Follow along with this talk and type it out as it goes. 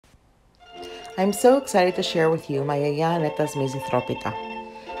I'm so excited to share with you my yiayia Anneta's Mizithropita.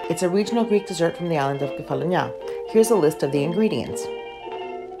 It's a regional Greek dessert from the island of Kefalonia. Here's a list of the ingredients.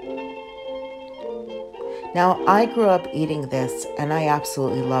 Now, I grew up eating this and I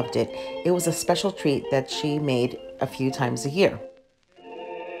absolutely loved it. It was a special treat that she made a few times a year.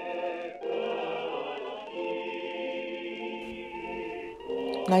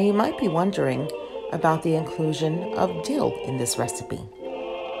 Now, you might be wondering about the inclusion of dill in this recipe.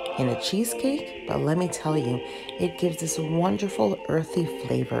 In a cheesecake, but let me tell you, it gives this wonderful earthy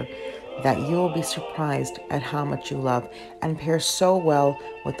flavor that you will be surprised at how much you love and pairs so well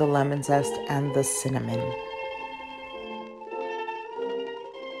with the lemon zest and the cinnamon.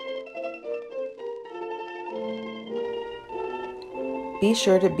 Be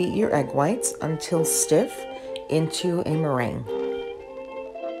sure to beat your egg whites until stiff into a meringue.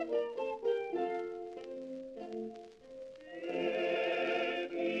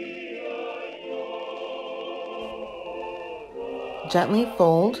 Gently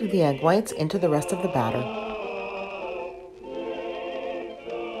fold the egg whites into the rest of the batter.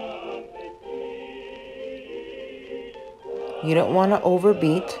 You don't want to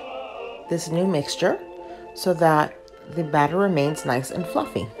overbeat this new mixture so that the batter remains nice and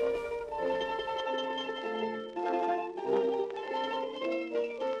fluffy.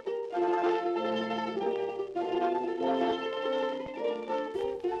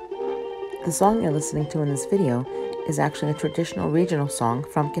 The song you're listening to in this video is actually a traditional regional song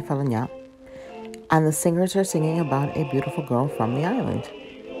from Kefalonia, and the singers are singing about a beautiful girl from the island.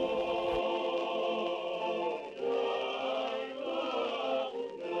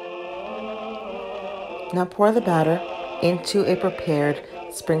 Now pour the batter into a prepared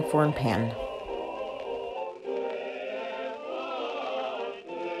springform pan.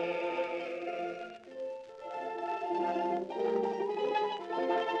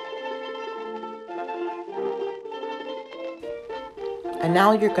 And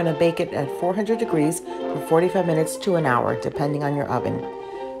now you're going to bake it at 400 degrees for 45 minutes to an hour, depending on your oven.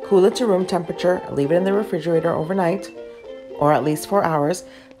 Cool it to room temperature, leave it in the refrigerator overnight, or at least 4 hours.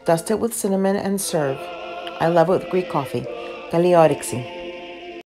 Dust it with cinnamon and serve. I love it with Greek coffee. Oreksi.